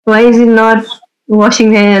Why is he not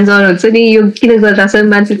washing hands or हुन्छ नि यो किन गरिरहेछ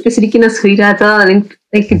मान्छे त्यसरी किन छोइरहेछ अनि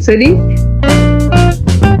लाइक हुन्छ नि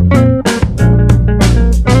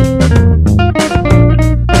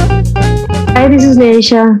Hi, this is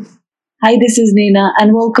Naisha. Hi, this is Neena,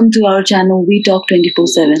 and welcome to our channel We Talk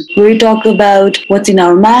 24/7, where we talk about what's in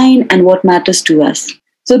our mind and what matters to us.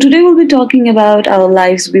 So, today we'll be talking about our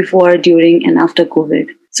lives before, during, and after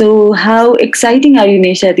COVID. So, how exciting are you,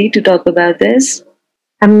 Neisha, to talk about this?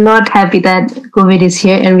 I'm not happy that COVID is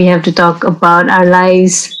here and we have to talk about our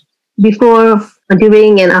lives before,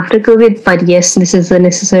 during, and after COVID. But yes, this is a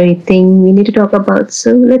necessary thing we need to talk about.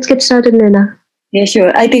 So let's get started, Nana. Yeah,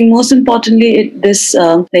 sure. I think most importantly, this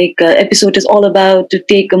episode is all about to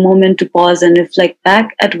take a moment to pause and reflect back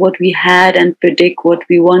at what we had and predict what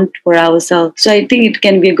we want for ourselves. So I think it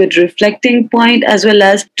can be a good reflecting point as well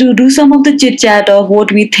as to do some of the chit chat of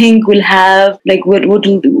what we think we'll have, like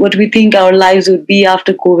what we think our lives would be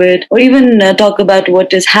after COVID, or even talk about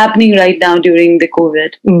what is happening right now during the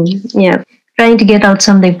COVID. Yeah, trying to get out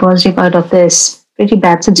something positive out of this pretty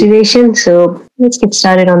bad situation. So let's get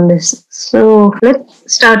started on this. So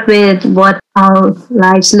let's start with what our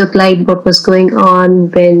lives look like, what was going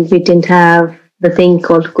on when we didn't have the thing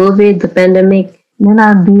called COVID, the pandemic.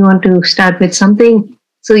 Nana, do you want to start with something?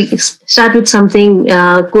 So you start with something,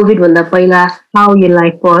 COVID भन्दा पहिला how your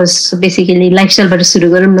life was. So basically lifestyle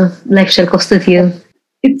सुरु गरौँ न. Lifestyle कस्तो थियो?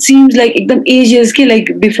 It seems like एकदम ages के like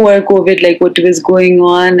before COVID, like what was going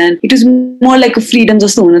on, and it was more like a freedom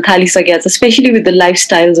जस्तो हुन थालिसकेको छ, especially with the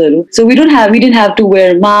lifestyles. So we didn't have to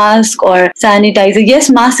wear mask or sanitizer.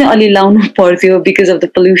 Yes, mask चाहिँ अलि लाउनु पर्थ्यो because of the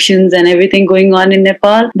pollutions and everything going on in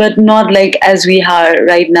Nepal, but not like as we are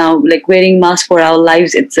right now, like wearing mask for our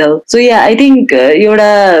lives itself. So yeah, I think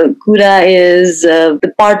एउटा कुरा is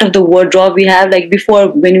the part of the wardrobe we have. Like before,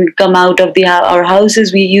 when we come out of our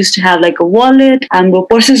houses, we used to have like a wallet, हाम्रो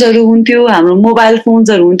पर्सेसहरू हुन्थ्यो, हाम्रो mobile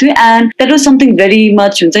फोन्सहरू हुन्थ्यो, and that was something very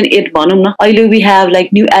much हुन्छ नि at भनौँ न. अहिले we have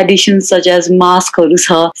like new additions such as maskहरू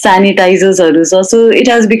छ, sanitizersहरू छ, so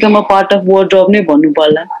it has become a part of wardrobe नै भन्नु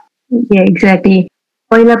पर्ला. Yeah, exactly.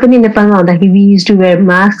 पहिला पनि नेपालमा हुँदाखेरि we used to wear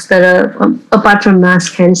masks, तर apart from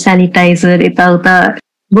mask and sanitizer यताउता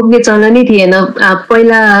बोक्ने चलनै थिएन.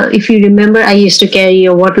 पहिला if you remember, I used to carry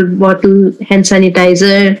a water bottle, hand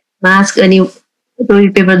sanitizer, mask अनि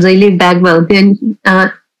toilet paper जहिले ब्यागमा हुन्थ्यो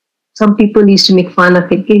अनि some people used to make fun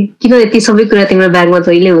of it कि किन यति सबै कुरा तिम्रो ब्यागमा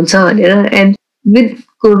जहिले हुन्छ भनेर. And with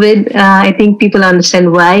COVID, I think people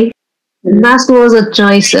understand why. Mask was a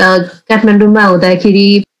choice. काठमाडौँमा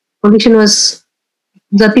हुँदाखेरि pollution was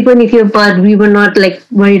जति पनि थियो, but we were not like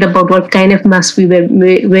worried about what kind of mask we were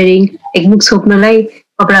wearing. एक मुख छोप्नलाई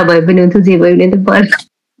कपडा भए पनि हुन्थ्यो, जे भए पनि हुन्थ्यो, but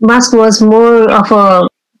mask was more of a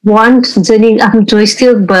want, हुन्छ नि आफ्नो choice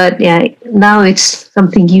थियो. But yeah, now it's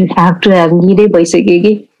something you have to have, needै भइसक्यो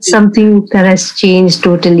कि something that has changed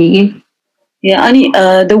totally. Yeah,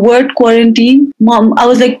 and the word quarantine, mom, I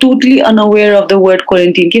was like totally unaware of the word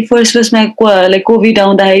quarantine. First was my like COVID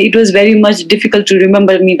down there. It was very much difficult to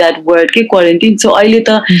remember me that word, quarantine. So I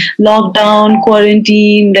later lockdown,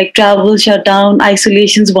 quarantine, like travel shutdown,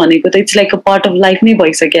 isolations भनेको त it's like a part of life नै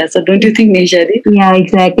भइसक्यो. So don't you think, Nisha? Yeah,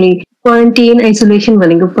 exactly. Quarantine, isolation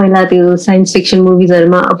भनेको पहिला त्यो science fiction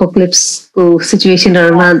मुभिजहरूमा अपोक्लिप्सको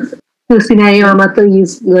सिचुएसनहरूमा त्यो सिनारियोमा मात्र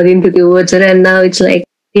use गरिन्थ्यो त्यो वर्ड्सहरू. And now it's like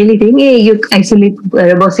really thing, hey, you isolate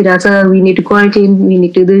भएर बसिरहेछ, we need to quarantine, we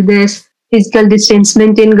need to do this, physical distance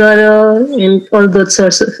maintain गर, and all those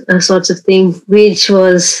sorts of things, which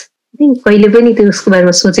was I think कहिले पनि त्यो उसको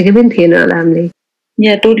बारेमा सोचेकै पनि थिएन होला हामीले.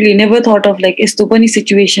 Yeah, totally. Never thought of like यस्तो पनि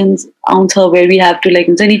situations आउँछ where we have to like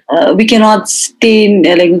हुन्छ नि we cannot stay in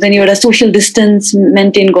like हुन्छ नि एउटा social distance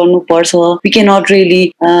maintain गर्नुपर्छ. We cannot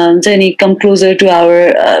really हुन्छ नि come closer to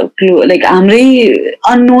our like हाम्रै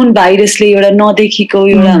unknown virusले एउटा नदेखिको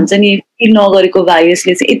एउटा हुन्छ नि feel नगरेको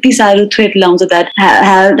virusले चाहिँ यति साह्रो threat ल्याउँछ that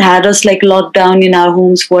had us like locked down in our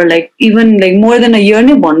homes for like even like more than a year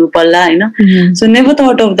नै भन्नु पर्ला हैन. So never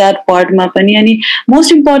thought of that part मा पनि. अनि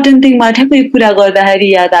most important thing मा ठ्याक्कै कुरा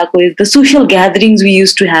गर्दाखेरि याद आएको is the social gatherings we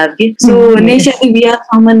used to have. So naturally we are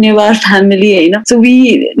from a Nevar family हैन. So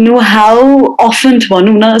we know how often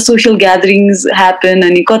भनौँ न social gatherings happen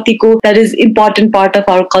अनि कतिको that is important part of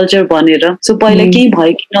our culture भनेर. So पहिला केही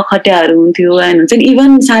भयो कि नखट्याहरू हुन्थ्यो हैन, हुन्छ नि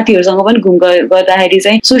इभन साथीहरूसँग पनि घुम गर्दाखेरि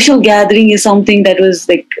चाहिँ social gathering is something that was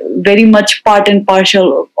like very much part and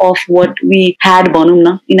parcel of what we had भनौँ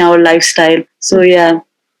न in our lifestyle. So yeah.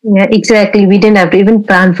 Yeah, exactly. We didn't have to even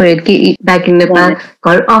plan for it. Back in Nepal,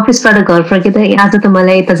 अफिसबाट घर फर्किँदा आज त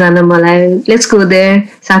मलाई यता जान मलाई let's go there.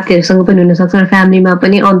 साथीहरूसँग पनि हुन सक्छ, फ्यामिलीमा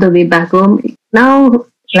पनि on the way back home. Now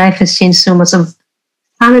life has changed so much.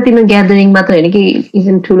 सानोतिनो ग्यादरिङ मात्र होइन कि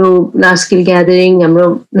इभन ठुलो लार्ज स्केल ग्यादरिङ हाम्रो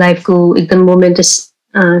लाइफको एकदम मोमेन्टस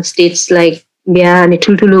स्टेट्स लाइक बिहा अनि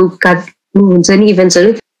ठुल्ठुलो हुन्छ नि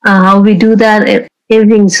इभेन्ट्सहरू how we do that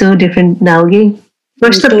everything so different now कि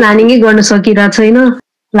फर्स्ट त प्लानिङै गर्न सकिरहेको छैन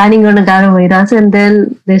प्लानिङ गर्न गाह्रो भइरहेछ and then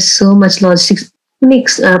there so much logistics कुनै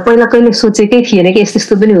पहिला कहिले सोचेकै थिएन कि यस्तो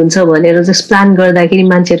यस्तो पनि हुन्छ भनेर जस्ट प्लान गर्दाखेरि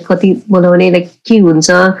मान्छेहरू कति बोलाउने लाइक के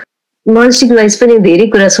हुन्छ लजिस्टिक वाइज पनि धेरै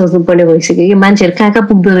कुरा सोच्नुपर्ने भइसक्यो कि मान्छेहरू कहाँ कहाँ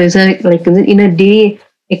पुग्दो रहेछ लाइक हुन्छ इन अ डे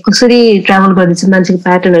कसरी ट्राभल गर्दैछ मान्छेको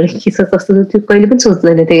प्याटर्नहरू के छ कस्तो छ त्यो कहिले पनि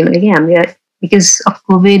सोच्दैन त्यही भएर कि हामी because of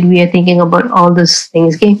covid we are thinking about all this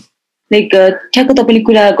things कि लाइक ठ्याक्क तपाईँले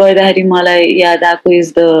कुरा गर्दाखेरि मलाई याद आएको इज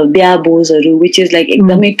द बिहा भोजहरू विच इज लाइक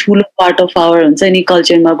एकदमै ठुलो पार्ट अफ आवर हुन्छ नि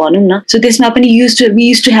कल्चरमा भनौँ न सो त्यसमा पनि we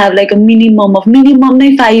use to have like a minimum नै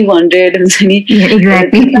 500 हुन्छ नि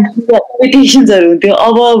इन्भिटेसन्सहरू हुन्थ्यो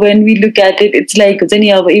अब when we look at it it's like हुन्छ नि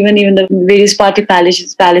अब even the various party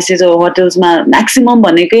प्यालेसेस होटल्समा maximum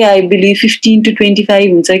भनेकै आई बिलिभ 15 to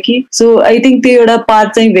 25 हुन्छ कि सो आई थिङ्क त्यो एउटा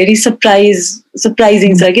पार्ट चाहिँ भेरी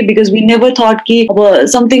surprising छ कि because we never thought कि अब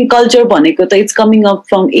something culture भनेको त it's coming up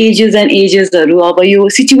from ages and agesहरू अब यो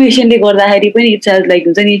सिचुएसनले गर्दाखेरि पनि it's has like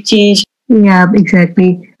हुन्छ नि change. Yeah,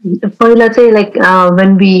 exactly. पहिला चाहिँ like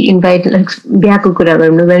when we invite like बिहाको कुरा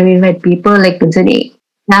गर्नु when we invite people like हुन्छ नि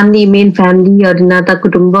family main family or नाता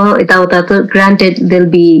कुटुम्ब यताउता त granted they'll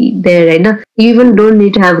be there होइन you even don't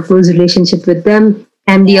need to have a close relationship with them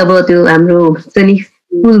family अब त्यो हाम्रो हुन्छ नि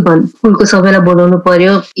फुलको सबैलाई बोलाउनु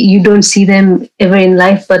पर्यो you don't see them ever in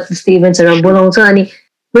life but त्यस्तो इभेन्ट्सहरू बोलाउँछ अनि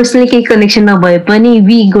पर्सनली केही कनेक्सन नभए पनि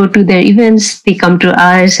we go to their events they come to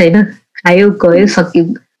ours होइन खायो गयो सक्यो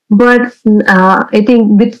but I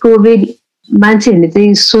think with COVID मान्छेहरूले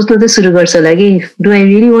चाहिँ सोच्नु चाहिँ सुरु गर्छ होला कि do I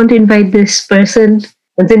really want to invite this person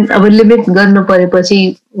हुन्छ अब लिमिट गर्नु परेपछि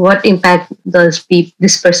what impact does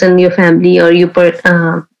this person यो फ्यामिली अर यो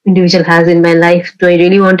individual has in my life do I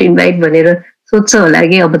really want to invite भनेर सोध्छ होला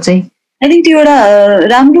कि अब चाहिँ आई थिङ्क त्यो एउटा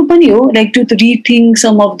राम्रो पनि हो like to rethink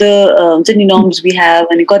some of the हुन्छ नि नर्म्स वी हेभ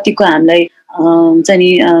अनि कतिको हामीलाई हुन्छ नि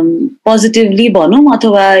पोजिटिभली भनौँ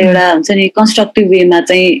अथवा एउटा हुन्छ नि कन्स्ट्रक्टिभ वेमा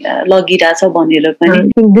चाहिँ लगिरहेछ भनेर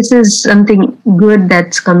पनि this is something good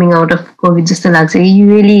that's coming out of covid जस्तो लाग्छ you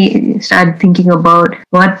really start thinking about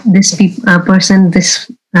what this person this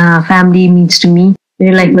family means to me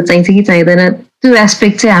मेरो लाइफमा चाहिन्छ कि चाहिँदैन त्यो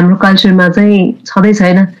एस्पेक्ट चाहिँ हाम्रो कल्चरमा चाहिँ छँदै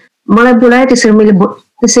छैन मलाई बोलायो त्यसरी मैले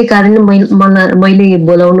त्यसै कारण मैले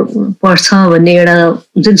बोलाउनु पर्छ भन्ने एउटा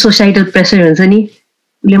जुन सोसाइटल प्रेसर हुन्छ नि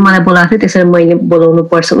उसले मलाई बोलाएको थियो त्यसरी मैले बोलाउनु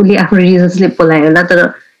पर्छ उसले आफ्नो रिजन्सले बोलायो होला तर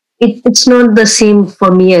it's not the same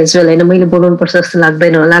for me as well होइन मैले बोलाउनु पर्छ जस्तो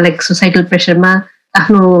लाग्दैन होला लाइक सोसाइटल प्रेसरमा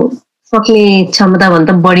आफ्नो सक्ने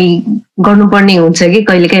क्षमताभन्दा बढी गर्नुपर्ने हुन्छ कि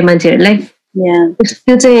कहिलेकाहीँ मान्छेहरूलाई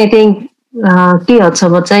त्यो चाहिँ आई थिङ्क के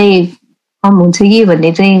हदसम्म चाहिँ कम हुन्छ कि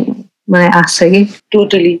भन्ने चाहिँ मलाई आश छ कि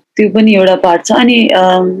टोटली त्यो पनि एउटा पार्ट छ अनि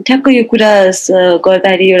ठ्याक्क यो कुरा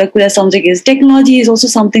गर्दाखेरि एउटा कुरा सम्झेको technology is also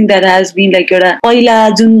something that has been like एउटा पहिला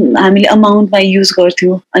जुन हामीले अमाउन्टमा युज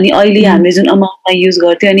गर्थ्यौँ अनि अहिले हामीले जुन अमाउन्टमा युज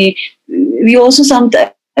गर्थ्यौँ अनि we also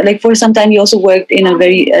like for some time we also worked in a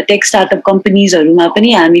very tech startup companiesहरूमा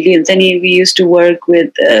पनि हामीले हुन्छ नि we used to work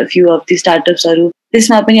with a few of the startupsहरू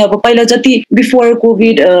त्यसमा पनि अब पहिला जति बिफोर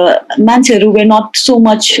कोभिड मान्छेहरू were not so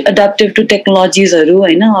much adaptive to टेक्नोलोजिजहरू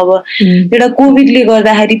होइन अब एउटा कोभिडले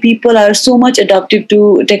गर्दाखेरि people are so much adaptive to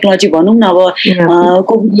technology भनौँ न अब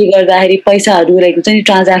कोभिडले गर्दाखेरि पैसाहरू लाइक हुन्छ नि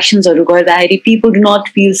ट्रान्ज्याक्सन्सहरू गर्दाखेरि people do not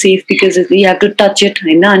feel safe because you have to touch it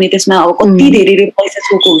होइन अनि त्यसमा अब कति धेरै पैसा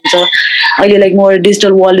छोएको हुन्छ अहिले लाइक मोर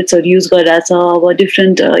डिजिटल वालेट्सहरू युज गरिरहेछ अब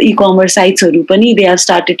डिफ्रेन्ट इ कमर्स साइट्सहरू पनि they have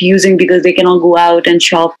started using because they can go out and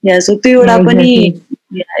shop yeah so त्यो एउटा पनि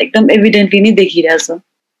एकदम एभिडेन्टली नै देखिरहेछ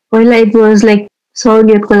पहिला इट वाज लाइक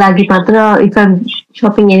सहुलियतको लागि मात्र if I'm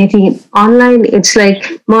shopping anything online it's like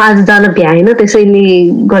म आज जान भ्याएन त्यसैले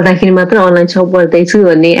गर्दाखेरि मात्र अनलाइन सप गर्दैछु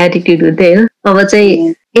भन्ने एटिट्युड हुन्थ्यो होइन अब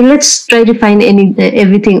चाहिँ let's try to find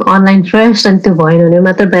everything online first अनि त्यो भएन भने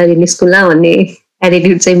मात्र बाहिर निस्कुला भन्ने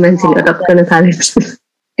एटिट्युड चाहिँ मान्छेले अडप्ट गर्न थालेको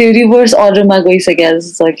त्यो रिभर्स अर्डरमा गइसकेको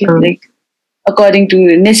छ कि लाइक अकर्डिङ टु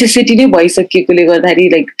नेसेसिटी नै भइसकेकोले गर्दाखेरि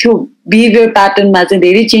लाइक त्यो बिहेभियर प्याटर्नमा चाहिँ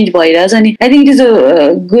धेरै चेन्ज भइरहेछ अनि I think it is a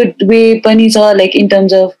good way पनि छ like in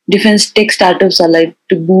terms of different tech स्टार्टअप्सहरूलाई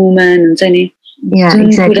टु बुम एन्ड हुन्छ नि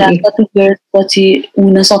जुन कुरा कति इयर्स पछि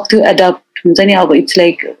हुन सक्थ्यो एडप्ट हुन्छ नि अब इट्स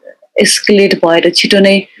लाइक एस्केलेट भएर छिटो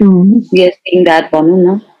नै द्याट भनौँ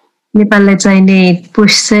न नेपाललाई चाहिने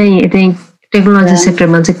पुस चाहिँ आई थिङ्क टेक्नोलोजी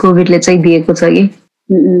सेक्टरमा चाहिँ कोभिडले चाहिँ दिएको छ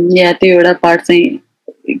कि या त्यो एउटा पार्ट चाहिँ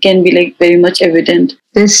can be like very much evident.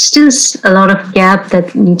 There's still a lot of gap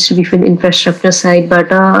that needs to be filled infrastructure side, but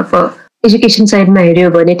for education side, my area,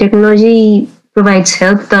 but technology provides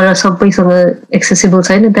help तर सबैसँग एक्सेसिबल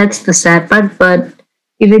छैन. That's the sad part. But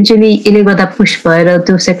eventually यसले गर्दा push भएर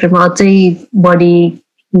त्यो सेक्टरमा अझै बढी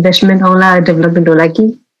इन्भेस्टमेन्ट आउला, डेभलपमेन्ट होला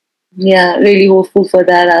कि. Yeah, really hopeful for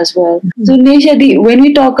that as well. So Nisha, when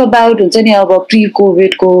we talk about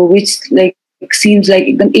pre-COVID, which like seems like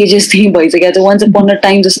the ages thing भइसकेको छ, once upon a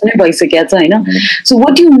time जस्तो नै भइसकेको छ हैन. So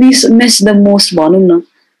what do you miss the most भनौं न?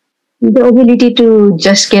 The ability to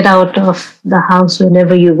just get out of the house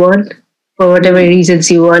whenever you want, for whatever reasons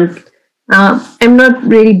you want. I'm not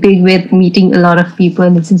really big with meeting a lot of people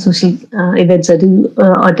and in social events that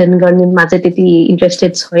attend gardeनमा चाहिँ त्यति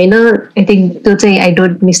interested छैन. I think त्यो चाहिँ I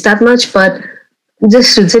don't miss that much, but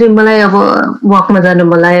just हुन्छ नि मलाई अब वकमा जानु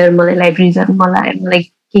मन लाग्यो, मलाई लाइब्रेरी जानु मन लाग्यो, मलाई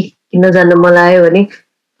के किन्न जानु मन लाग्यो भने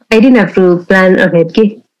I didn't have to plan ahead कि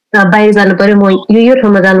बाहिर जानु पर्यो म यो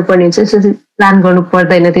ठाउँमा जानुपर्ने हुन्छ त्यसपछि प्लान गर्नु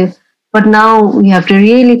पर्दैन थियो. But now we have to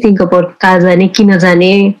really think about कहाँ जाने, किन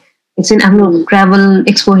जाने. It's in आफ्नो travel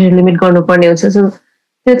exposure limit गर्नुपर्ने हुन्छ. So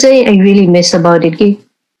त्यो चाहिँ I really miss about it कि.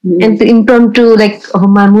 And impromptu like अब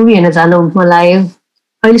म मुभी हेर्न जानु मन लाग्यो.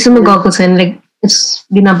 अहिलेसम्म गएको छैन. Like it's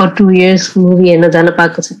been about 2 years movie हेर्न जान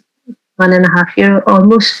पाएको छैन. 1.5 year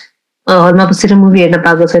almost हलमा बसेर मुभी हेर्न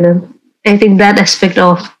पाएको छैन. I think that aspect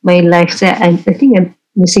of my life चाहिँ I think I'm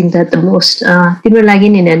missing that the most. तिम्रो लागि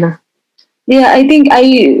नि हैन? Yeah, I think I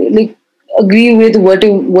like agree with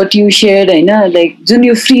what you shared, like जुन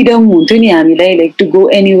यो freedom हुन्थ्यो नि हामीलाई, like to go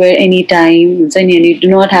anywhere anytime हुन्छ नि, अनि do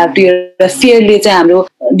not have to एउटा fearले चाहिँ हाम्रो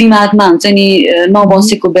दिमागमा हुन्छ नि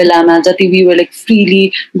नबसेको बेलामा जति we were like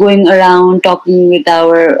freely going around talking with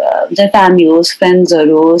our family host, friends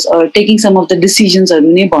host, or taking some of the decisions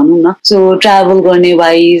हरू नै भनौं न. So travel गर्ने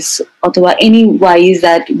wise अथवा any wise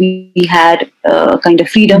that we had kind of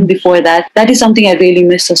freedom before that is something I really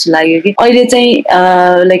miss जस्तो लाग्यो कि. अहिले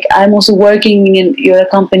चाहिँ like I'm also working in your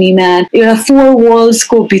company man, एउटा 4 walls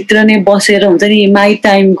को भित्र नै बसेर हुन्छ नि my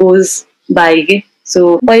time goes by के.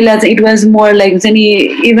 So पहिला चाहिँ it was more like हुन्छ नि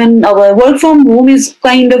even our work from home is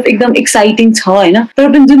kind of एकदम exciting छ हैन,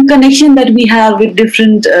 तर पनि जुन connection that we have with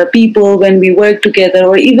different people when we work together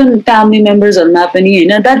or even family members हरूमा पनि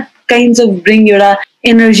हैन, that kinds of bring एउटा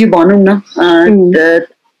energy भनौं न,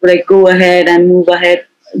 like go ahead and move ahead.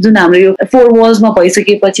 जुन हाम्रो यो 4 walls मा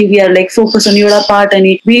भइसकेपछि we are like focus on एउटा part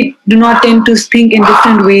अनि we do not tend to think in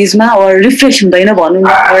different ways मा or refresh हुँदैन भनौं न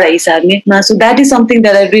एउटा हिसाबले. So that is something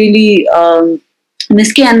that I really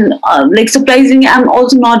miss. And like surprisingly I'm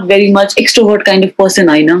also not very much extrovert kind of person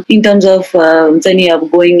in terms of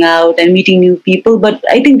going out and meeting new people, but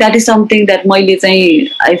I think that is something that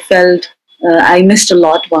I felt I missed a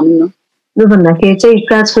lot भनौं न. यो भन्दाखेरि चाहिँ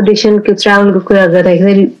ट्रान्सपोर्टेसनको ट्राभलको कुरा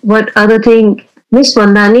गर्दाखेरि what other thing miss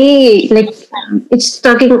भन्दा नि like it's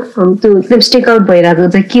talking to एकदम स्टिक आउट भइरहेको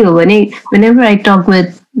चाहिँ के हो भने whenever I talk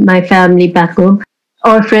with my family back home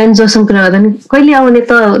or friends जोसँग कुरा गर्दा नि कहिले आउने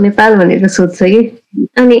त नेपाल भनेर सोध्छ कि.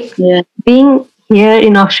 अनि being here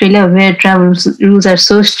in Australia where travel rules are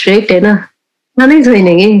so strict हैन, थाहै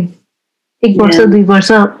छैन कि 1 वर्ष 2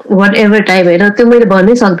 वर्ष वाट एभर टाइम होइन, त्यो मैले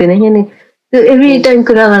भन्नै सक्दिनँ किन त्यो एभ्री टाइम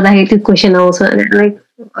कुरा गर्दाखेरि त्यो क्वेसन आउँछ like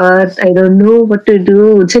I don't know what to do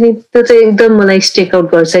हुन्छ नि, त्यो चाहिँ एकदम मलाई स्टेक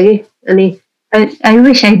आउट गर्छ कि. अनि I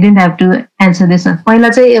wish I didn't have to answer this. पहिला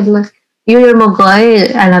चाहिँ अब यो इयर म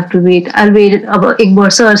गएँ I'll have to wait अब 1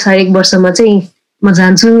 वर्ष 1.5 वर्षमा चाहिँ म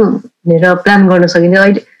जान्छु भनेर प्लान गर्न सकिन्थ्यो.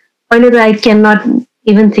 अहिले त I cannot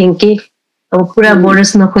even think कि अब पुरा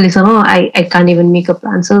बोर्डर्स नखोलेसम्म I can't even make a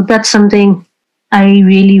plan. So that's something I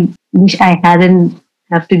really wish I hadn't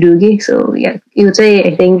have to do. So yeah, you say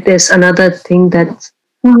I think there's another thing that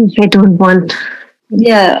I don't want.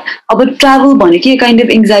 Yeah, about travel भनेको kind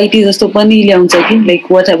of anxiety जस्तो पनि ल्याउँछ कि, like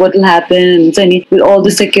what will happen हुन्छ नि with all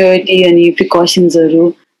the security and precautions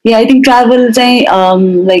हरू. Yeah, I think travel चाहिँ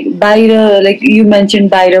like बाहिर, like you mentioned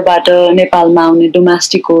बाहिरबाट नेपालमा आउने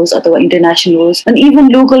domestic होस् अथवा international होस्, and even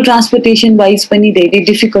local transportation wise पनि धेरै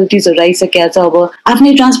difficulties हरू आइसकेको छ. अब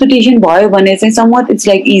आफ्नै transportation भयो भने चाहिँ somewhat it's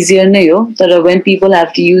like easier नै हो, तर when people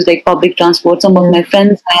have to use like public transport, some of my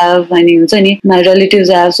friends have अनि हुन्छ नि my relatives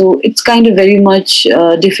have, so it's kind of very much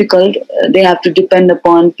difficult. They have to depend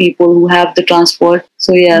upon people who have the transport.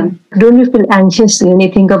 So yeah. Don't you feel anxious when you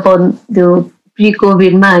think about the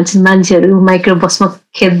pre-COVID मान्छेहरू micro बसमा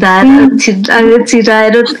खेद्दा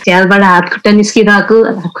छिराएर झ्यालबाट हात खुट्टा निस्किरहेको,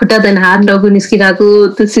 खुट्टादैन हात टाउको निस्किरहेको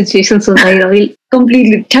त्यो situation सोच्दाखेरि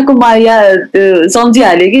कम्प्लिटली ठ्याक्क माया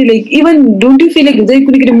सम्झिहाल्यो कि. Like even don't you feel like हुन्छ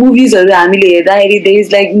कुनै कुनै मुभिजहरू हामीले हेर्दाखेरि देयर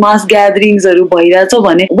इज लाइक मास ग्यादरिङ्सहरू भइरहेछ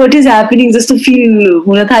भने वाट इज ह्यापनिङ जस्तो फिल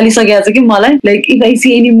हुन थालिसकेको छ कि मलाई. Like if I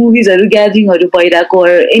see any मुभिजहरू ग्यादरिङहरू भइरहेको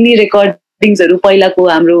एनी रेकर्ड थिङ्सहरू पहिलाको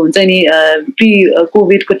हाम्रो हुन्छ नि प्री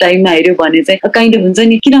कोभिडको टाइममा हेऱ्यो भने चाहिँ काइन्ड अफ हुन्छ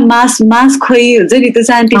नि किन मास खोइ हुन्छ नि त्यो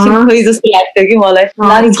साइन्टिफिक खोइ जस्तो लाग्थ्यो कि मलाई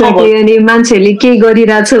अनि मान्छेहरूले के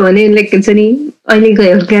गरिरहेछ भने लाइक हुन्छ नि अहिलेको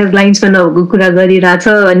हेल्थ केयर लाइन्समा नभएको कुरा गरिरहेछ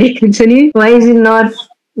भने हुन्छ नि why is it not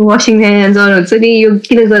washing hands हुन्छ नि यो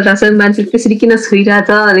किन गरिरहेछ मान्छे त्यसरी किन छोइरहेछ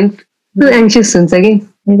अनि त्यो एङ्सियस हुन्छ कि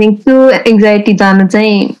आई थिङ्क त्यो एङ्जाइटी जानु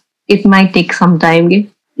चाहिँ it might take some time कि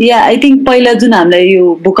या आई थिङ्क पहिला जुन हामीलाई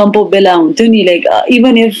यो भूकम्प बेला हुन्थ्यो नि लाइक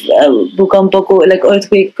इभन इफ भूकम्पको लाइक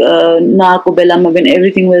अर्थक्वेक नआएको बेलामा when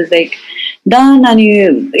everything was like done अनि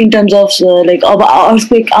इन टर्म्स अफ लाइक अब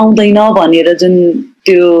अर्थक्वेक आउँदैन भनेर जुन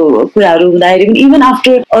त्यो कुराहरू हुँदाखेरि पनि इभन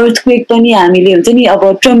आफ्टर अर्थक्वेक पनि हामीले हुन्छ नि अब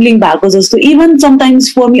ट्रम्बलिङ भएको जस्तो इभन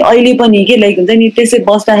समटाइम्स फर मी अहिले पनि के लाइक हुन्छ नि त्यसै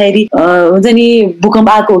बस्दाखेरि हुन्छ नि भूकम्प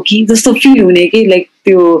आएको कि जस्तो फिल हुने कि लाइक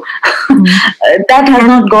त्यो द्याट हेज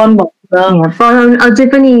नट गन अझै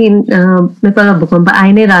पनि नेपालमा भूकम्प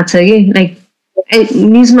आइ नै रहेछ कि लाइक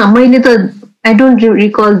न्युजमा मैले त I don't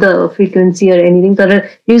recall the frequency or anything तर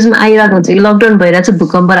न्युजमा आइरहेको हुन्छ कि लकडाउन भइरहेछ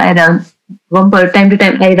भूकम्प भूकम्प टाइम टु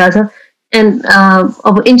टाइम आइरहेछ एन्ड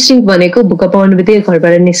अब इन्स्टिङ भनेको भूकम्प आउने बित्तिकै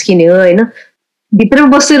घरबाट निस्किने हो होइन भित्र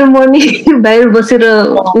बसेर मर्ने बाहिर बसेर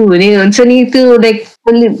ऊ हुने हुन्छ नि त्यो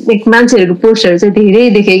लाइक मान्छेहरूको पोस्टहरू चाहिँ धेरै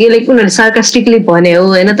देखेँ कि लाइक उनीहरूले सार्कास्टिकली भने हो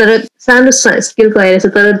होइन तर सानो स्केलको आइरहेछ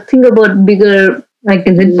तर थिङ्क अबाउट बिगर लाइक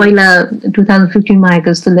पहिला 2015मा आएको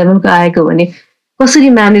जस्तो लेभलको आएको भने कसरी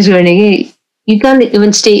म्यानेज गर्ने कि you can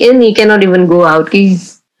even stay in you cannot even go out कि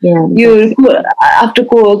यो आफ्टर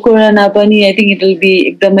कोरोना पनि I think it will be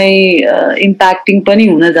एकदमै इम्प्याक्टिङ पनि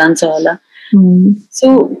हुन जान्छ होला So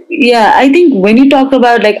yeah, I think when you talk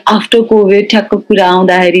about like after COVID, ठ्याक्क कुरा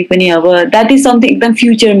आउँदाखेरि पनि अब that is something एकदम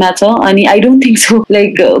future मा छ अनि I don't think so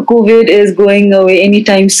like COVID is going away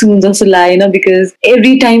anytime soon जस्तो लागेन because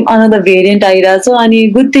every time another variant आइरहेछ अनि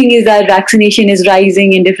good thing is that vaccination is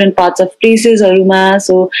rising in different parts of places हरूमा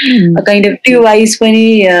so kind of त्यो wise पनि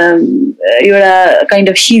एउटा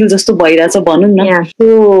kind of shield जस्तो भइरहेछ भनौँ न so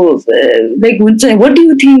like what do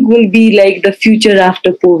you think will be like the future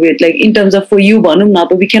after COVID like in terms of for you भनौँ न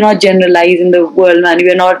अब we cannot generalize in the world man we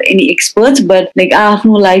are not any experts but like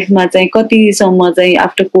आफ्नो लाइफमा चाहिँ कतिसम्म चाहिँ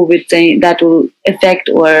after COVID चाहिँ that will affect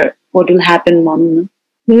or what will happen भनौँ न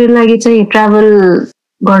मेरो लागि चाहिँ ट्राभल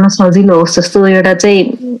गर्न सजिलो होस् जस्तो एउटा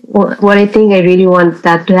चाहिँ what I think I really want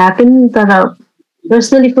that to happen तर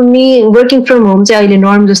personally for me working from home चाहिँ अहिले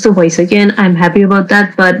norm जस्तो भइसक्यो and I'm happy about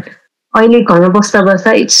that but अहिले घरमा बस्दा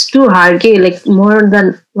बस्दा it's too hard के like more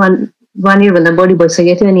than one year भन्दा बढी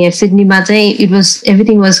भइसकेको थियो अनि यहाँ सिडनीमा चाहिँ it was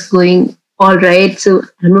everything was going all right so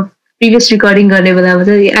हाम्रो प्रिभियस रिकर्डिङ गर्ने बेलामा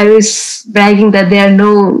चाहिँ I was bragging that there are no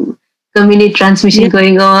community transmission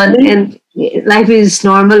going on and life is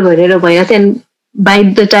normal भनेर भइरहेको थियो and by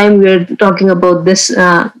the time we are talking about this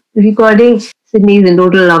recording Sydney is in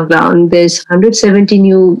total lockdown there is 170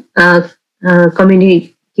 new community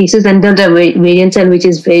cases and delta variant and which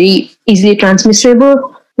is very easily transmissible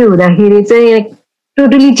त्यो हुँदाखेरि चाहिँ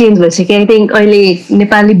totally changed भइसक्यो I think अहिले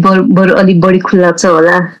नेपाली बरु अलिक बढी खुल्ला छ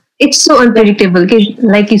होला इट्स सो अनप्रेडिक्टेबल कि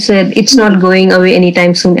like you said it's not going away any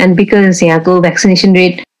time soon and because यहाँको vaccination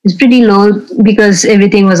rate is pretty low because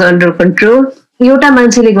everything was under control एउटा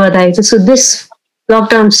मान्छेले गर्दाखेरि चाहिँ so this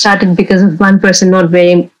lockdown started because of one person not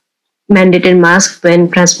wearing mandated mask when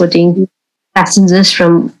transporting passengers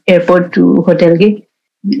from airport to hotel के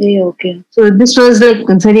okay so this was like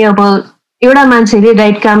हुन्छ नि अब एउटा मान्छेले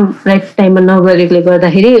राइट काम राइट टाइममा नगरेकोले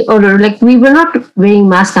गर्दाखेरि अरू like we were not wearing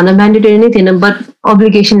mask हाल्न म्यान्डेटरी नै थिएन बट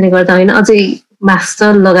अब्लिगेसनले गर्दा होइन अझै मास्क त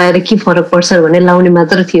लगाएर के फरक पर्छ भनेर लाउने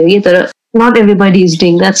मात्र थियो कि तर not everybody is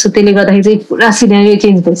doing that so त्यसले गर्दाखेरि चाहिँ पुरा सिनेरियो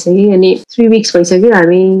चेन्ज भइसक्यो अनि 3 weeks भइसक्यो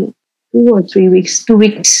हामी 2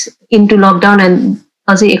 weeks इन्टु लकडाउन एन्ड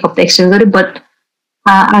अझै एक हप्ता एक्सटेन्ड गऱ्यो but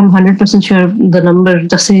I am 100% sure the number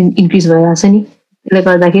जसरी इन्क्रिज भइरहेको छ नि त्यसले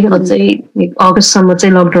गर्दाखेरि अझै अगस्तसम्म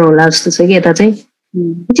चाहिँ लकडाउन होला जस्तो छ कि यता चाहिँ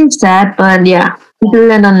which is sad but yeah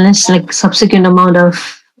until and unless like subsequent amount of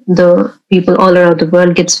the people all around the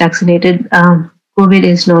world gets vaccinated, COVID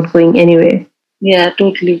is not going anywhere. Yeah,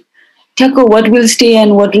 totally. Thakko, what will stay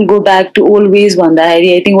and what will go back to old ways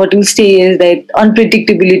भन्दाखेरि I think what will stay is that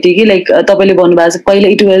unpredictability कि like तपाईँले भन्नुभएको छ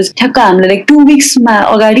पहिला it was ठ्याक्क हामीलाई like 2 weeks मा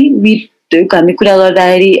अगाडि हामी कुरा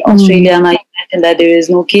गर्दाखेरि अस्ट्रेलियामा mentioned that there is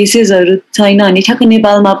no cases छैन अनि ठ्याक्क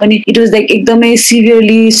नेपालमा पनि it was like एकदमै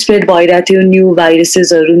severely spread भइरहेको थियो न्यू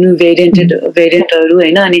भाइरसेसहरू न्यू भेरिएन्टहरू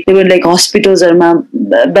होइन अनि त्यो लाइक हस्पिटल्सहरूमा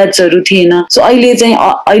बेड्सहरू थिएन सो अहिले चाहिँ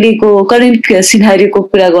अहिलेको करेन्ट सिनारीको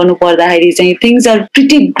कुरा गर्नु पर्दाखेरि चाहिँ थिङ्स आर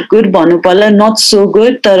प्रिटी गुड भन्नु पर्ला नट सो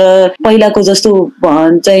गुड तर पहिलाको जस्तो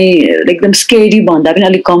चाहिँ एकदम स्केरी भन्दा पनि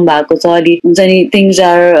अलिक कम भएको छ अलि हुन्छ नि things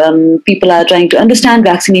are people are trying to understand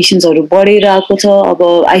भ्याक्सिनेसन्सहरू बढेर आएको छ अब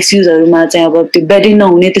आइसियुजहरूमा चाहिँ अब त्यो बेडै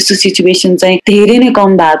नहुने त्यस्तो सिचुएसन चाहिँ धेरै नै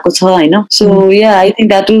कम भएको छ होइन so yeah I think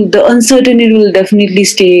that will the uncertainty will definitely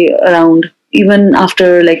stay around even after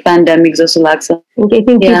like pandemic जस्तो लाग्छ I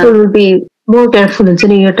think people will be more careful हुन्छ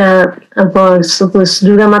नि एउटा अब suppose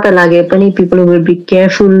दुर्गा माता लागे पनि people will be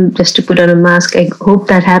careful just to put on a mask I hope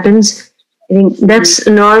that happens I think that's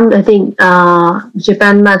norm I think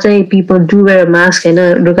Japan मा चाहिँ people do wear a mask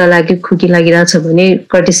हैन दुर्गा लाग्यो खुकी लागिरहेछ भने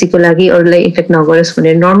courtesy को लागि अरूलाई इफेक्ट नगरोस्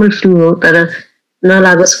भने normal flu हो तर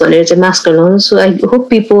नलागोस् भनेर चाहिँ मास्क लगाउनु so I hope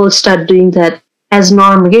people start doing that as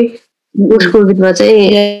norm के COVID मा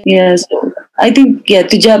चाहिँ yes I think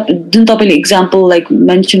त्यो जुन तपाईँले example like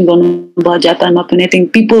mention गर्नुभयो जापानमा पनि I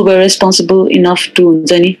think people were responsible enough to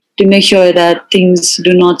हुन्छ नि to make sure that things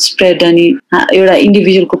do not spread अनि एउटा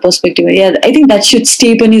individual को perspective I think that should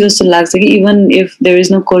stay पनि जस्तो लाग्छ कि even if there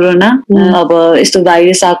is no corona अब यस्तो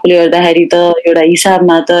भाइरस आएकोले गर्दाखेरि त एउटा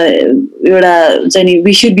हिसाबमा त एउटा हुन्छ नि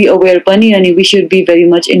we should be aware पनि अनि we should be very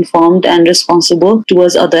much informed and responsible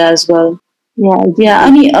towards other as well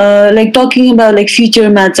अनि like talking about like future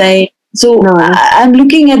मा चाहिँ so I'm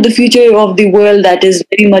looking at the future of the world that is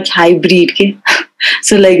very much hybrid के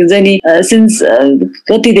so like हुन्छ नि since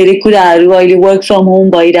कति धेरै कुराहरू अहिले work from home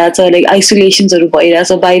भइरहेछ like isolations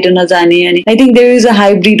भइरहेछ बाहिर नजाने अनि I think there is a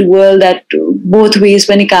hybrid world that both ways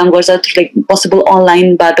पनि काम गर्छ like possible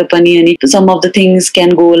online बाट पनि अनि some of the things can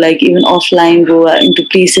go like even offline go into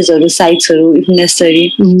places sites if necessary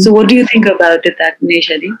so what do you think about it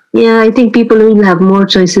Neshali? Yeah I think people will have more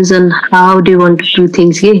choices on how they want to do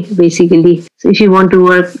things basically so if you want to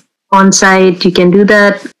work on site you can do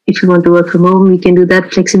that if you want to work from home you can do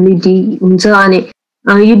that flexibility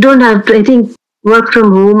you don't have to I think work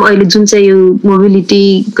from home अहिले जुन चाहिँ यो mobility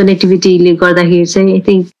connectivity ले गर्दाखेरि चाहिँ I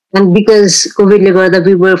think and because COVID ले गर्दा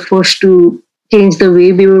we were forced to change the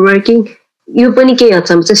way we were working यो पनि केही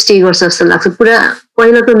हदसम्म चाहिँ स्टे गर्छ जस्तो लाग्छ पुरा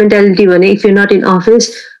पहिलाको मेन्टालिटी भने if you're not in office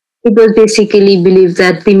it was basically believe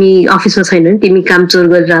that तिमी अफिसमा छैनौ तिमी काम चोर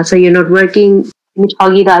गरिरहेछ you're not working तिमी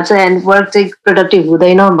ठगिरहेछ and work चाहिँ productive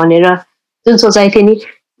हुँदैन भनेर जुन सोचाइ थियो नि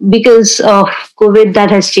because of COVID that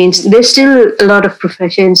has changed there's still a lot of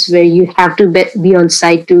professions where you have to be on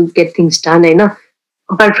site to get things done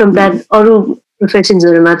apart from that अरू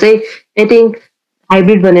professionsहरूमा चाहिँ I think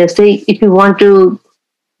hybrid भने जस्तै if you want to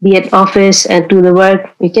be at office and do the work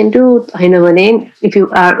you can do होइन भने if you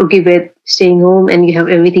are okay with staying home and you have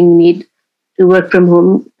everything you need to work from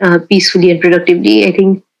home peacefully and productively I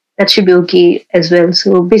think that should be okay as well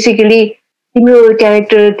so basically तिम्रो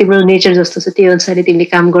character तिम्रो nature जस्तो छ त्यही अनुसारले तिमीले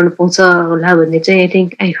काम गर्न पाउँछ होला भन्ने चाहिँ I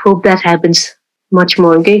think I hope that happens much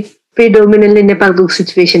more के प्रिडोमिनेन्टली नेपालको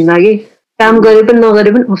सिचुएसनमा के काम गरे पनि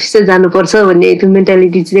नगरे पनि अफिस चाहिँ जानुपर्छ भन्ने त्यो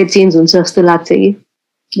मेन्टालिटी चाहिँ चेन्ज हुन्छ जस्तो लाग्छ कि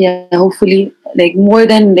yeah hopefully like more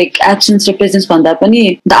than like absence or presence भन्दा पनि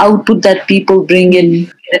the output that people bring in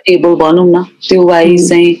the table भनौँ न त्यो वाइज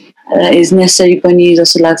चाहिँ is necessary पनि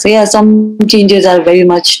जस्तो लाग्छ yeah some changes are very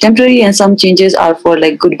much temporary and some changes are for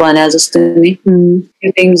like good भने जस्तो नि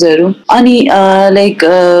थिङ्सहरू अनि like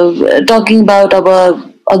talking about अब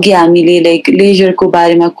अघि हामीले like leisure को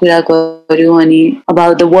बारेमा कुरा गर्यौं अनि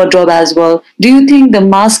about the wardrobe as well do you think the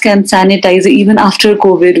mask and sanitizer even after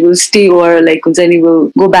COVID will stay or like हुन्छ नि will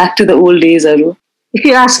go back to the old days if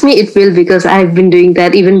you ask me it will because I've been doing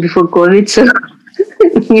that even before COVID so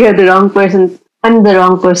you're the wrong person I'm the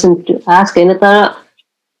wrong person to ask हैन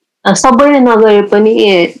तर सबैले नगरे पनि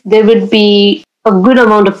there would be a good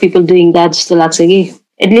amount of people doing that जस्तो लाग्छ कि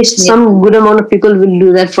at least some good amount of people will do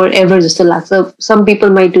that forever जस्तो लाग्छ some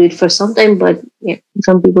people might do it for some time but yeah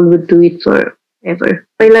some people would do it forever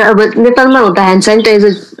पहिला अब नेपालमा हुँदा hand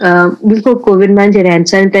sanitizer before covid मान्छेहरू hand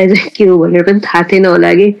sanitizer के हो भनेर पनि थाहा थिएन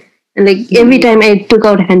होला कि like every time I took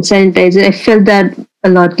out hand sanitizer I felt that a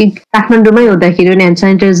lot कि काठमाडौँमै हुँदाखेरि पनि ह्यान्ड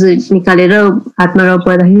सेनिटाइजर निकालेर हातमा रब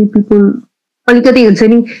गर्दाखेरि पिपल अलिकति हुन्छ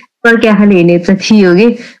नि कर्के आँखाले हेर्ने चाहिँ थियो कि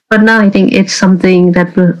but now I think it's something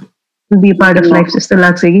that will be a part of life जस्तो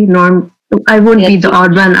लाग्छ कि norm I won't be the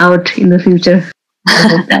odd one out in the future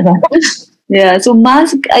Yeah, so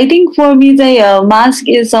mask, I think for me, the mask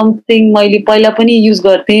is something मैले पहिला पनि use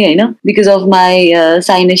गर्थे हैन, because of my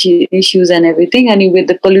sinus issues and everything, and with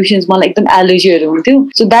the pollutions मलाई एकदम एलर्जीहरू हुन्थ्यो.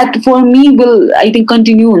 So that for me will, I think,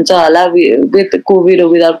 continue हुन्छ होला with COVID or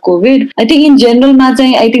without COVID. I think in general मा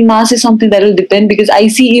चाहिँ I think mask is something that will depend, because I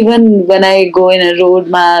see even when I go in a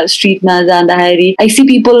road मा street मा जाँदाखेरि I see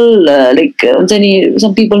people like हुन्छ नि,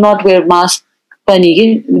 some people not wear mask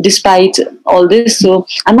despite all this. So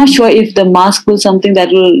I'm not sure if the mask will something that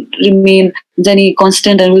will remain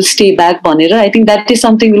constant and will stay back. I think that is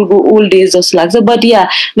something will go old days just like that. But yeah,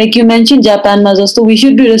 like you mentioned, Japan so we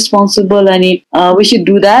should be responsible and we should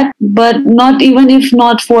do that. But not even if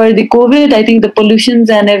not for the COVID, I think the pollutions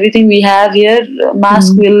and everything we have here,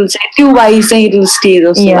 mask will it will stay.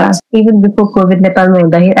 Yeah, even before COVID, Nepal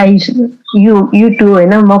you too,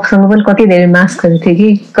 मसँग पनि कति धेरै मास्कहरू थियो कि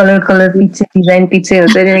colour पछि design पछि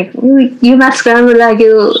हुन्छ यो मास्क राम्रो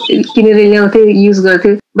लाग्यो किनेर ल्याउँथ्यो युज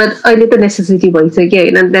गर्थ्यो. बट अहिले त नेसेसिटी भइसक्यो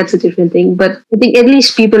होइन, that's a different thing. But I think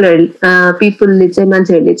at least पिपलले चाहिँ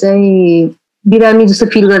मान्छेहरूले चाहिँ बिरामी जस्तो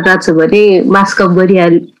फिल गरिरहेको छ भने मास्क अप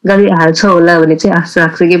गरिहाल्छ होला भन्ने चाहिँ आशा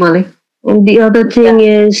लाग्छ कि मलाई. The other thing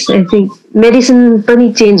is, I think medicine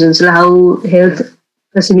पनि change हुन्छ होला, how health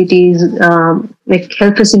facilities, like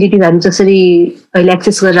health facilities हामी जसरी अहिले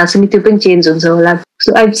access गरिरहेको छ नि त्यो पनि change हुन्छ होला.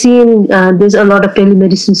 So I've seen there's a lot of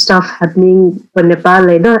telemedicine stuff happening for Nepal,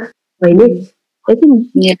 होइन. I think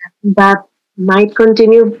that might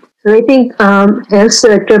continue. So I think health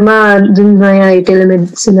sector मा जुन नयाँ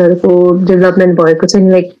telemedicineहरूको development भएको छ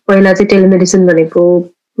नि, like पहिला चाहिँ telemedicine भनेको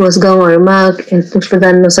गाउँहरूमा हेल्थ पोस्टमा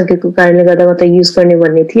जान नसकेको कारणले गर्दा मात्रै युज गर्ने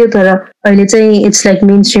भन्ने थियो, तर अहिले चाहिँ इट्स लाइक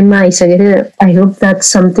मेन स्ट्रिममा आइसकेको थियो. I hope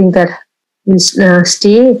that's something that will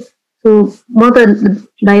stay. So म त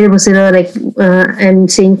बाहिर बसेर like I'm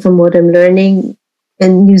saying from what I'm learning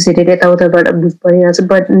and न्युजहरू यताउताबाट बुझ परिरहेको छ.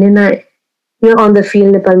 बट नेना, you're on the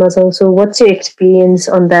field नेपालमा छौ, so what's your experience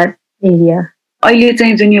on that area? अहिले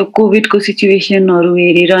चाहिँ जुन यो कोभिडको सिचुएसनहरू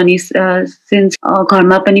हेरेर अनि सिन्स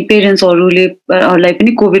घरमा पनि पेरेन्ट्सहरूलाई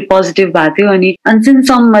पनि कोभिड पोजिटिभ भएको थियो अनि since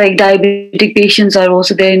some like diabetic patients are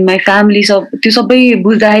also there in my family, त्यो सबै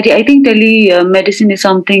बुझ्दाखेरि I think telemedicine is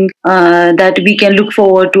something that we can look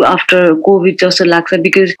forward to after covid जस्तो लाग्छ.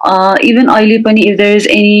 बिकज इभन अहिले पनि if there is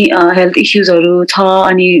any health इस्युजहरू छ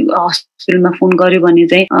अनि हस्पिटलमा फोन गर्यो भने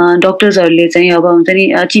चाहिँ डक्टर्सहरूले चाहिँ अब हुन्छ नि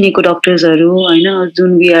चिनेको डक्टर्सहरू होइन,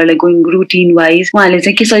 जुन we are like going routine wise, उहाँहरूले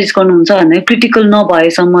चाहिँ के सजेस्ट गर्नुहुन्छ भने क्रिटिकल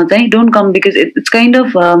नभएसम्म चाहिँ don't come, because it's kind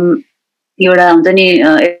of एउटा हुन्छ नि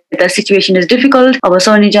यता सिचुएसन इज डिफिकल्ट, अब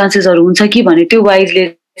सर्ने चान्सेसहरू हुन्छ कि भने त्यो वाइजले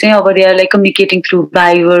चाहिँ अब they are like communicating through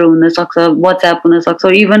Viber हुनसक्छ, वाट्सएप हुनसक्छ,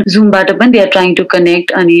 इभन जुमबाट पनि they are trying to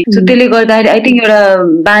connect. अनि सो त्यसले गर्दाखेरि आई थिङ्क एउटा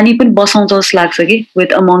बानी पनि बसाउँछ जस्तो लाग्छ कि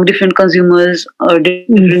with among different consumers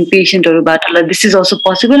different पेसेन्टहरूबाट, like this is also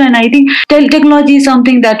possible. And I think technology is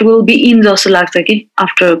something that will be in जस्तो लाग्छ कि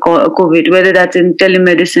after covid, whether that's in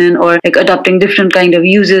telemedicine or like adapting different kind of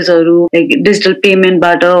युजेसहरू like digital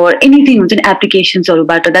पेमेन्टबाट or anything हुन्छ नि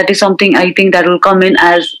एप्लिकेसन्सहरूबाट, that is something I think that will come in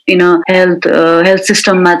as in a health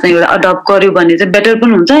सिस्टममा चाहिँ एउटा अडप्ट गर्यो भने चाहिँ बेटर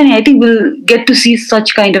पनि हुन्छ. अनि I think will get to see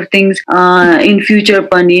such kind of things in future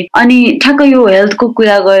पनि. अनि ठ्याक्क यो हेल्थको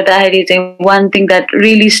कुरा गर्दाखेरि चाहिँ one thing that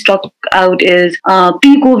really struck out is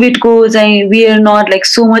pre कोभिडको चाहिँ we are not like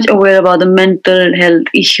so much aware about the mental health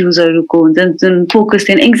इस्युजहरूको हुन्छ जुन फोकस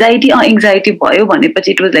थिएन. एङ्जाइटी भयो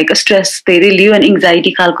भनेपछि it was like a stress धेरै लियो अनि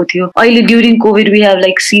एङ्जाइटी खालको थियो. अहिले during covid we have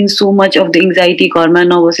like scene so much of the anxiety, घरमा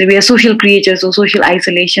नबसेर वी आर सोसियल क्रिएचर्स हो, सोसियल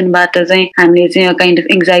आइसोलेसनबाट चाहिँ हामीले चाहिँ काइन्ड अफ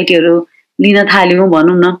एङ्जाइटीहरू लिन थाल्यौँ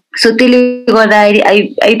भनौँ न. सो त्यसले गर्दाखेरि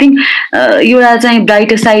आई थिङ्क एउटा चाहिँ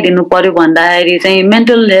ब्राइटर साइड हेर्नु पर्यो भन्दाखेरि चाहिँ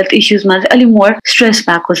मेन्टल हेल्थ इस्युजमा चाहिँ अलिक मोर स्ट्रेस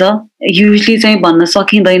भएको छ. युजली चाहिँ भन्न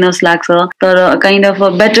सकिँदैन जस्तो लाग्छ, तर काइन्ड अफ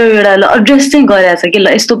बेटर एउटा एड्रेस चाहिँ गरेको छ कि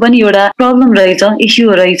ल यस्तो पनि एउटा प्रब्लम रहेछ,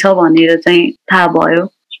 इस्यु रहेछ भनेर चाहिँ थाहा भयो.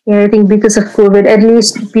 I think because of COVID, at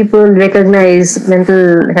least people recognize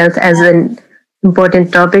mental health as an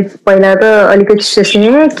important topic. पहिला त अलिकति स्ट्रेस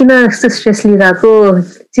किन यस्तो स्ट्रेस लिइरहेको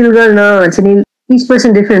चिल गर्न भन्छ नि, इच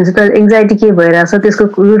पर्सन डिफ्रेन्ट हुन्छ. तर एङ्जाइटी के भइरहेछ त्यसको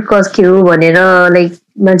रुट कज के हो भनेर लाइक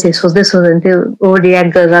मान्छेहरू सोच्दैन्थ्यो, ओभर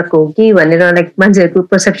रियाक्ट गरिरहेको हो कि भनेर. लाइक मान्छेहरूको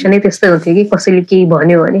पर्सेप्सनै त्यस्तै हुन्थ्यो कि कसैले केही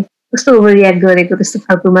भन्यो भने कस्तो ओभर रियाक्ट गरेको त्यस्तो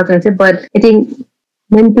खालको मात्र हुन्छ. बट आई थिङ्क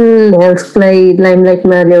मेन्टल हेल्थलाई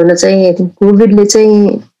लाइमलाइटमा ल्याउन चाहिँ आई थिङ्क कोभिडले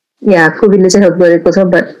चाहिँ हेल्प गरेको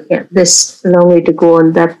छ. But this long way to go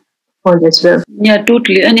on that front as well. Yeah,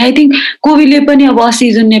 totally. And I think कोभिडले पनि अब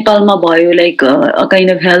अस्ति जुन नेपालमा भयो like a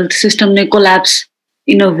kind of health system नै collapse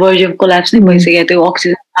in a verge of collapse नै भइसकेको थियो.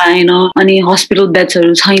 अक्सिजन आएन अनि हस्पिटल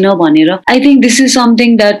बेड्सहरू छैन भनेर I think this is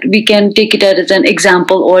something that we can take it as an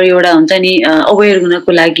example or एउटा हुन्छ नि अवेर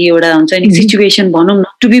हुनको लागि एउटा हुन्छ नि सिचुएसन भनौँ न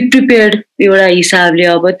टु बी प्रिपेयर्ड एउटा हिसाबले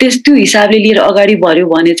अब त्यो हिसाबले लिएर अगाडि बढ्यो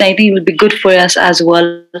भने चाहिँ I think will be good for us as well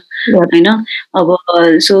होइन अब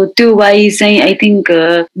सो त्यो वाइज चाहिँ I think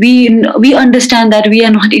we understand that we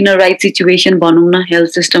are not in a right situation भनौँ न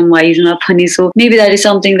हेल्थ सिस्टम वाइजमा पनि so maybe that is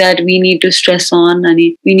something that we need to stress on अनि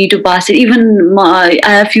we need to pass it even I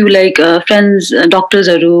have few like friends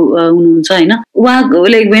डक्टर्सहरू हुनुहुन्छ होइन उहाँ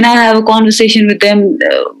like when I have a conversation with them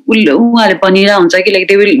उहाँहरूले भनिरहेको हुन्छ कि like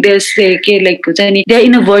they will they say के लाइक हुन्छ नि they are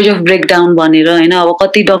in a verge of breakdown भनेर होइन अब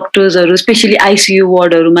कति डक्टर्सहरू स्पेसली आइसियु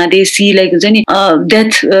वार्डहरूमा दे सी लाइक हुन्छ नि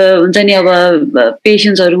डेथ हुन्छ नि अब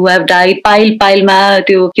पेसेन्ट्सहरू हेभ डाइड पाइलमा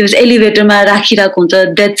त्यो के भन्छ एलिभेटरमा राखिरहेको हुन्छ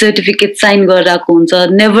डेथ सर्टिफिकेट साइन गरिरहेको हुन्छ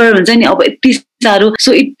नेभर हुन्छ नि अब यति साह्रो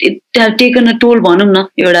so it taken a toll भनौँ न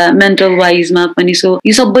एउटा मेन्टल वाइजमा पनि सो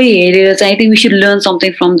यो सबै हेरेर चाहिँ I think we should learn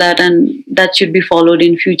something from that and that should be followed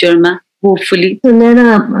in फ्युचरमा hopefully. So Naina,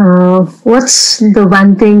 what's the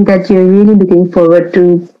one thing that you're really looking forward to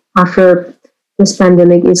after this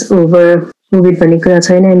pandemic is over, COVID भन्ने कुरा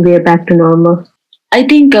छैन and we are back to normal? I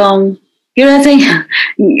think एउटा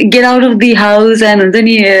चाहिँ get out of the house and हुन्छ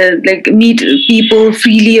नि like meet people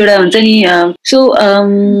freely एउटा हुन्छ नि so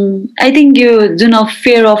I think यो जुन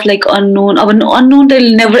fear of like unknown अब unknown त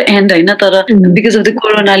never end होइन तर because of the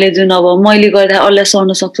कोरोनाले जुन अब मैले गर्दा अरूलाई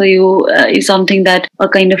सर्न सक्छ यो is something that a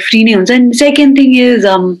kind of free नै हुन्छ and second thing is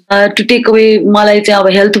to take away मलाई चाहिँ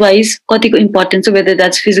अब health wise कतिको important छ whether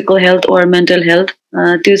that's physical health or mental health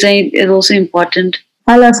त्यो चाहिँ is also important.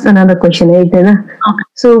 I'll ask another question, Aitana. Okay.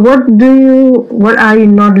 So what are you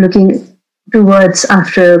not looking towards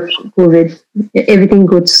after COVID? Everything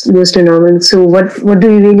goes to normal. So what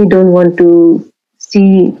do you really don't want to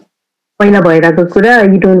see? You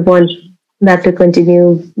don't want that to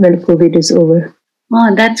continue when COVID is over.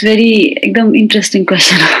 Oh, that's very interesting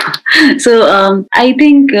question. So I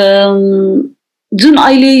think जुन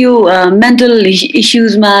अहिले यो mental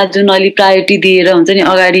इस्युजमा जुन अहिले priority दिएर हुन्छ नि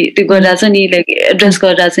अगाडि त्यो गरिरहेछ नि लाइक एड्रेस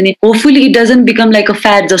गरिरहेछ नि hopefully it doesn't become like a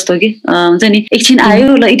fad जस्तो कि हुन्छ नि एकछिन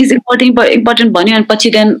आयो ल इट इज इम्पोर्टेन्ट भन्यो अनि पछि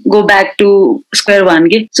then go back to square one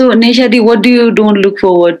के so Neshadi what do you don't look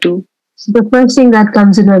forward to The first thing that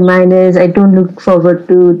comes in my mind is I don't look forward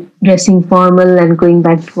to dressing formal and going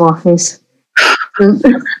back to office.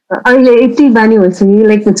 अहिले यति बानी भइसक्यो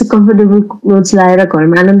like हुन्छ comfortable clothes लगाएर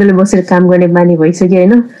घरमा आनन्दले बसेर काम गर्ने बानी भइसक्यो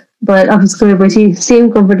होइन बट अफिस गएपछि सेम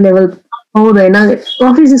कम्फर्ट लेभल पाउँदैन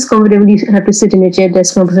office is comfortable you have to sit in a chair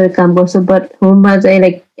डेस्कमा बसेर काम गर्छु बट होममा चाहिँ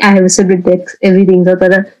like I have a separate desk everything छ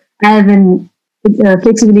तर I have an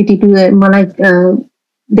flexibility to मलाई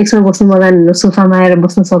डेस्कमा बस्नु मजा हुनु सोफामा आएर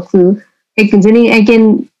बस्न सक्छु लाइक हुन्छ नि I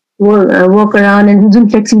can work around and जुन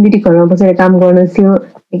फ्लेक्सिबिलिटी घरमा बसेर काम गर्नु थियो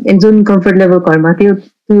जुन कम्फर्ट लेभल घरमा थियो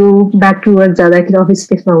त्यो ब्याक टु वर्क जाँदाखेरि अफिस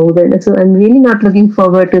स्पेसमा हुँदैन so I'm really not looking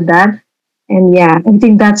forward to that and yeah I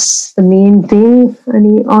think that's the main thing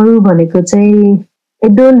अनि अरू भनेको चाहिँ I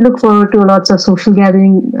don't look forward to lots of social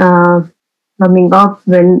gathering coming up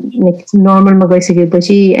when next नर्मलमा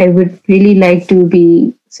गइसकेपछि I would really like to be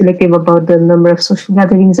selective about the number of social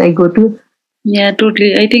gatherings I go to. Yeah,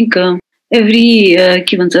 totally. I think every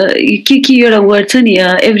के भन्छ के एउटा word छ नि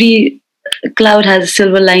every cloud has a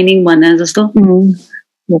silver lining भने जस्तो.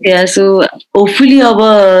 Yeah, so hopefully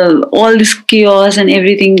all this chaos and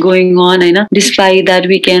everything going on, you know, despite that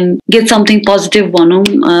we can get something positive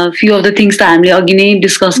भनौँ few of the things that हामीले अघि नै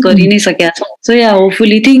discuss गरि नै सकेका छौँ. So yeah,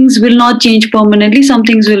 hopefully things will not change permanently. Some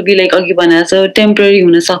things will be like अघि भने जस्तो temporary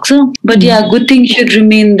हुन सक्छ. But yeah, good things should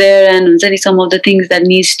remain there and हुन्छ नि some of the things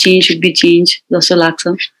that needs change should be changed जस्तो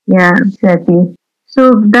लाग्छ. Yeah, exactly. So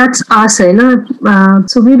that's us,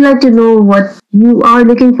 so we'd like to know what you are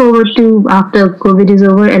looking forward to after COVID is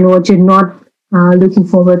over and what you're not looking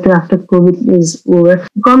forward to after COVID is over.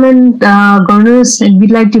 Comment, Garners, and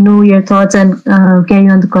we'd like to know your thoughts and carry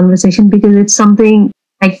on the conversation because it's something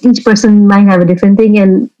like each person might have a different thing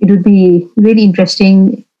and it would be really interesting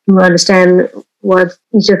to understand what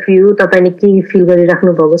each of you feel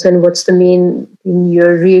and what's the main thing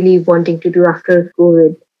you're really wanting to do after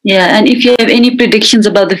COVID. Yeah, and if you have any predictions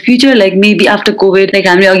about the future, like maybe after COVID, like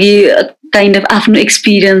हामीले अघि kind of आफ्नो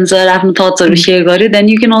experience or आफ्नो thoughts or share गर्यो, then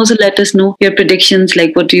you can also let us know your predictions,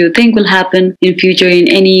 like what do you think will happen in future in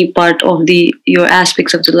any part of your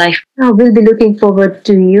aspects of the life. We'll be looking forward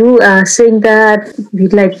to you saying that.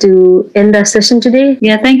 We'd like to end our session today.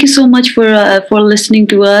 Yeah, thank you so much for listening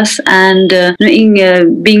to us and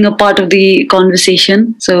being a part of the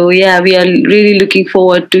conversation. So yeah, we are really looking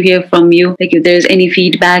forward to hear from you, like if there's any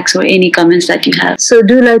feedbacks or any comments that you have. So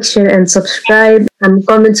do like, share and subscribe.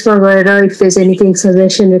 Comments if there's anything,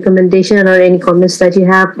 suggestion, recommendation, or any comments that you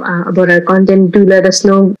have about our content, do let us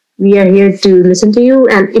know. We are here to listen to you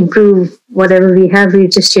and improve whatever we have. We're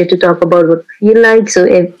just here to talk about what we like. So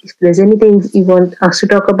if there's anything you want us to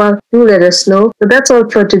talk about, do let us know. So that's all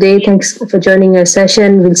for today. Thanks for joining our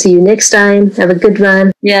session. We'll see you next time. Have a good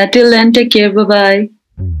one. Yeah, till then, take care. Bye-bye.